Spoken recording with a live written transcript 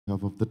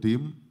half of the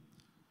team.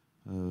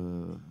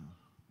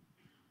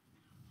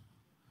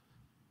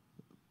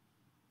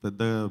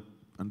 పెద్ద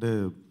అంటే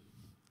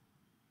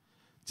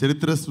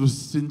చరిత్ర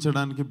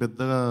సృష్టించడానికి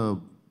పెద్దగా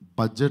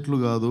బడ్జెట్లు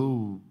కాదు,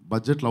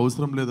 బడ్జెట్లు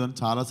అవసరం లేదని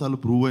చాలాసార్లు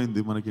ప్రూవ్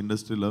అయింది మనకి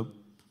ఇండస్ట్రీలో.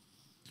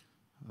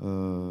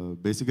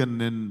 బేసిక్గా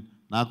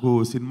నాకు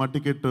సినిమా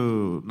టికెట్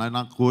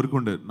నాకు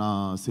కోరికుండే, నా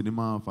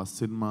cinema first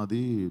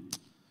సినిమాది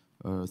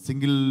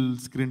single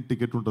screen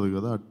ticket ఉంటుంది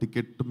కదా, ఆ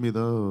టికెట్ మీద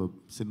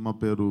సినిమా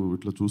పేరు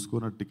ఇట్లా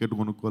చూసుకొని ఆ టికెట్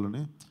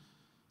కొనుక్కోవాలని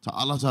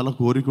చాలా చాలా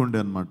కోరిక ఉండే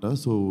అనమాట.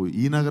 సో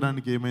ఈ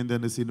నగరానికి ఏమైంది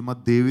అనే సినిమా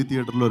దేవి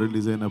థియేటర్లో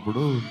రిలీజ్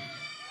అయినప్పుడు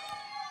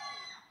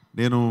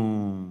నేను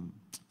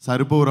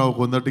సరిపోరా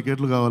 100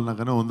 టికెట్లు కావాలి నాకు,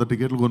 కానీ 100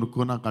 టికెట్లు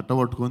కొనుక్కొని ఆ కట్ట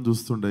పట్టుకొని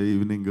చూస్తుండే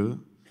ఈవినింగ్.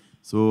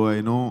 సో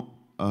అయినో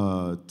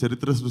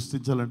చరిత్ర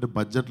సృష్టించాలంటే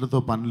బడ్జెట్లతో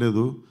పని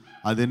లేదు.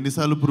 అది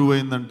ఎన్నిసార్లు ప్రూవ్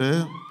అయిందంటే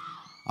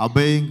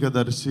అభయ్ ఇంకా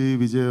దర్శి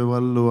విజయ్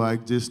వాళ్ళు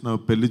యాక్ట్ చేసిన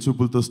పెళ్లి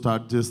చూపులతో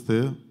స్టార్ట్ చేస్తే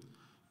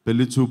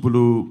పెళ్లి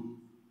చూపులు,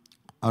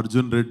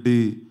 అర్జున్ రెడ్డి,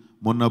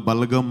 మొన్న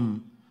బలగం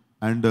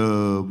అండ్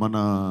మన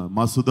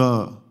మసుదా,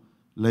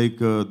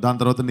 లైక్ దాని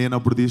తర్వాత నేను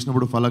అప్పుడు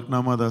తీసినప్పుడు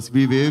ఫలక్నామా దాస్,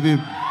 ఇవేవి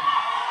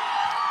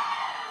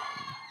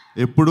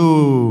ఎప్పుడు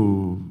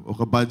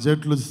ఒక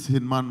బడ్జెట్లో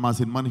మా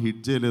సినిమాని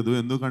హిట్ చేయలేదు.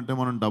 ఎందుకంటే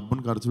మనం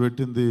డబ్బును ఖర్చు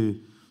పెట్టింది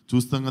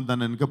చూస్తాం కదా,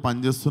 దాని వెనక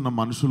పనిచేస్తున్న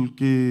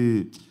మనుషులకి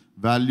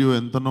వాల్యూ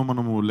ఎంతనో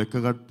మనము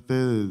లెక్క కట్టితే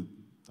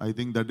I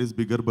think that is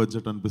bigger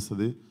budget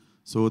అనిపిస్తుంది.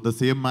 So the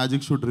same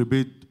magic should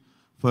repeat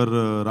for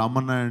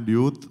Ramanna and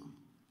youth.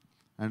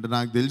 And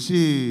నాకు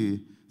తెలిసి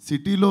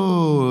సిటీలో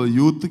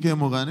యూత్కి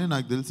ఏమో కానీ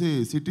నాకు తెలిసి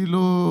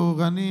సిటీలో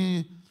కానీ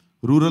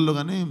రూరల్లో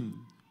కానీ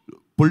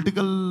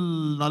పొలిటికల్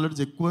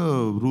నాలెడ్జ్ ఎక్కువ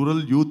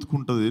రూరల్ యూత్కి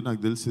ఉంటుంది నాకు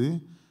తెలిసి.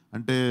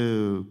 అంటే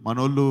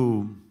మనోళ్ళు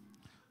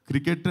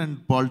క్రికెట్ అండ్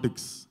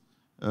పాలిటిక్స్,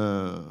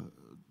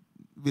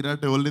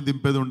 విరాట్ ఎవరిని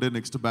దింపేది ఉండే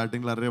నెక్స్ట్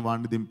బ్యాటింగ్లో, అరే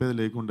వాడిని దింపేది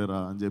లేకుండేరా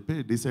అని చెప్పి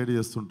డిసైడ్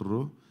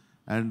చేస్తుంటారు.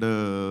 అండ్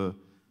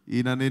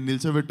ఈయనని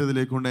నిల్చోబెట్టేది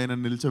లేకుండా ఆయన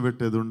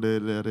నిల్చోబెట్టేది ఉండే,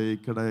 అరే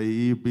ఇక్కడ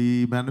ఈ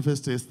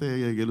మేనిఫెస్ట్ చేస్తే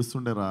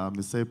గెలుస్తుండేరా,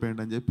 మిస్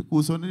అయిపోయింది అని చెప్పి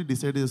కూర్చొని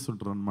డిసైడ్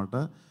చేస్తుంటారు అనమాట.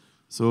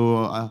 సో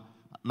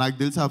నాకు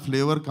తెలిసి ఆ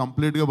ఫ్లేవర్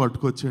కంప్లీట్గా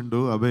పట్టుకొచ్చిండు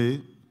Abhay.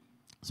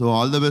 So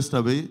all the best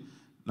Abhay.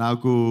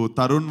 నాకు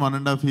తరుణ్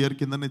 1.5 year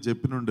కింద నేను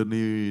చెప్పినుండు,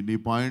 నీ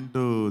పాయింట్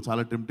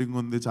చాలా టెంప్టింగ్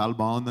ఉంది, చాలా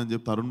బాగుందని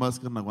చెప్పి తరుణ్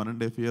భాస్కర్ నాకు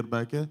 1.5 year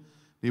బ్యాకే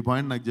నీ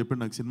పాయింట్ నాకు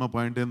చెప్పిండు. నాకు సినిమా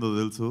పాయింట్ ఏందో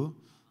తెలుసు.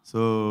 So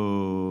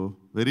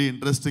very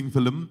interesting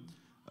film.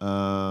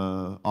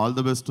 All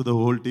the best to the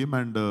whole team.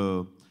 And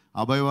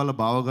Abhay వాళ్ళ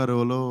బావగారు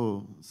ఎవరో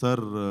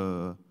సార్,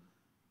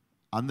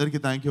 అందరికీ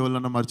థ్యాంక్ యూ,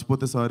 ఎవరన్నా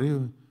మర్చిపోతే సారీ.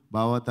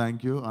 బావా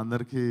థ్యాంక్ యూ,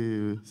 అందరికీ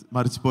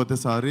మర్చిపోతే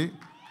సారీ,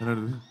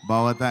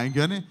 బావా థ్యాంక్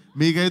యూ అని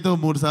మీకైతే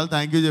 3 సార్లు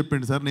థ్యాంక్ యూ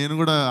చెప్పిండు సార్. నేను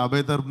కూడా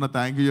అభయ్ తరఫున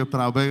థ్యాంక్ యూ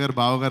చెప్తాను. అభయ్ గారు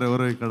బావగారు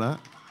ఎవరో ఇక్కడ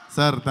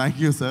sir,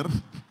 thank you sir.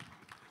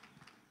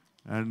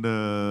 And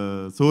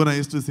so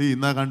nice to see.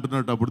 ఇందాక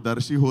అంటున్నట్టు అప్పుడు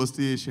దర్శి హోస్ట్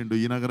చేసిండు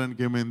ఈ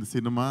నగరానికి ఏమైంది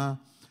సినిమా.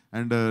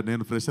 అండ్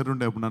నేను ఫ్రెషర్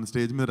ఉండే అప్పుడు నన్ను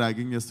స్టేజ్ మీద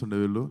ర్యాగింగ్ చేస్తుండే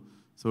వీళ్ళు.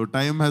 So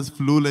time has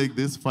flu like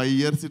this. 5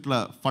 years ఇట్లా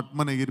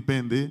ఫట్మన్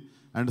ఎగిరిపోయింది.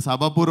 అండ్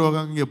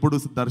సభాపూర్వకంగా ఎప్పుడు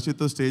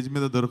దర్శితో స్టేజ్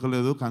మీద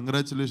దొరకలేదు.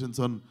 Congratulations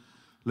on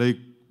like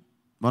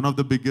one of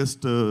the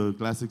biggest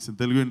classics in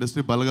Telugu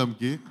industry,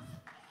 బలగంకి.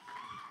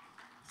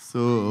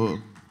 So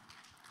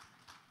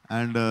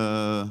and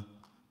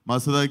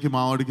మసుదాకి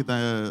మావాడికి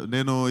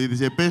నేను ఇది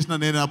చెప్పేసిన,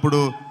 నేను అప్పుడు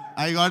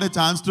I got a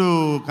chance to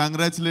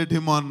congratulate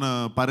him on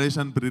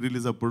పరేషన్ pre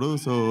release అప్పుడు.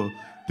 సో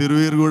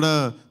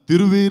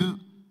తిరువీర్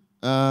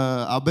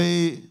అభయ్,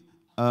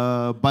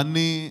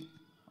 బన్నీ,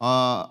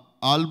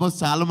 ఆల్మోస్ట్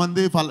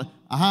చాలామంది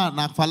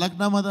నాకు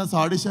Falaknuma Das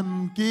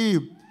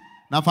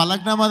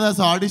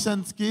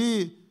ఆడిషన్స్కి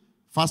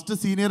first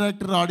senior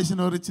actor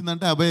audition ఎవరు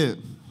ఇచ్చిందంటే అభయ్.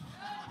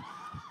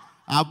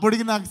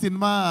 అప్పటికి నాకు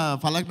సినిమా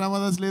ఫలక్నామా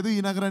దాస్ లేదు, ఈ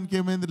నగరానికి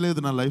ఏమైంది లేదు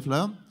నా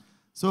లైఫ్లో.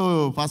 సో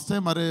ఫస్ట్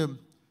టైం అరే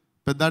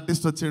పెద్ద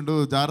ఆర్టిస్ట్ వచ్చిండు,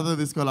 జాగ్రత్త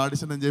తీసుకోవాలి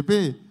ఆడిషన్ అని చెప్పి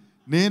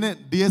నేనే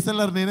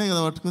నేనే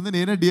కదా పట్టుకుంది,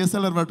 నేనే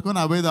డిఎస్ఎల్ఆర్ పట్టుకొని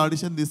అభయ్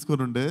ఆడిషన్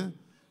తీసుకొని ఉండే.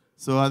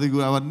 సో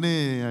అవన్నీ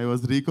I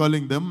was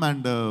recalling them.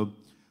 And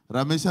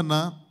Ramesh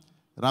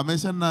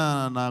అన్న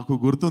నాకు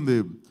గుర్తుంది,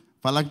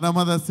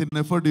 Falaknuma Das in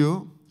effort you.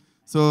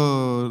 So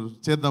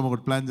చేద్దాం,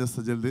 ఒకటి ప్లాన్ చేస్తా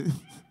జల్దీ.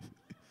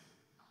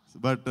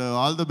 But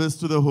all the best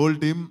to the whole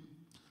team.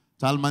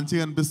 చాలా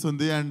మంచిగా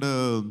అనిపిస్తుంది. And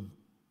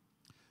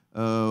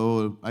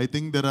I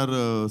think there are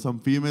some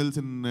females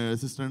in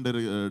assistant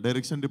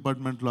direction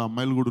డిపార్ట్మెంట్లో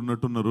అమ్మాయిలు కూడా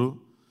ఉన్నట్టున్నారు.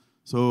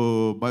 సో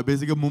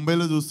బేసిక్గా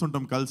ముంబైలో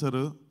చూస్తుంటాం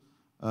కల్చర్.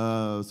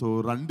 సో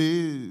రండి,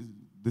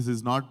 this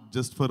is not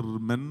just for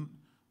men,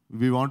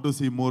 we want to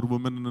see more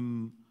women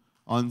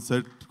on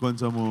set.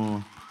 కొంచెము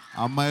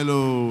అమ్మాయిలు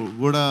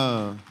కూడా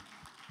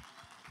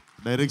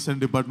డైరెక్షన్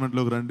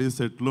డిపార్ట్మెంట్లోకి రండి,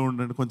 సెట్లో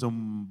ఉండండి. కొంచెం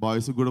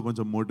బాయ్స్కి కూడా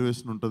కొంచెం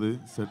మోటివేషన్ ఉంటుంది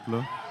సెట్లో.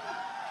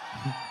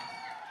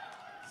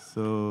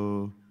 So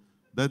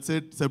that's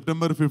it.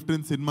 September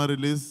 15th cinema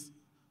release.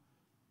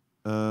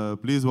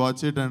 Please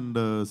watch it and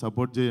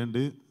support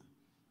చేయండి.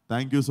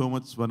 Thank you so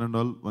much one and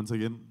all. Once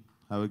again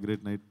have a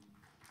great night.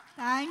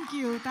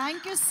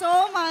 Thank you so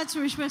much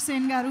Vishwak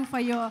Sen garu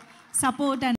for your support and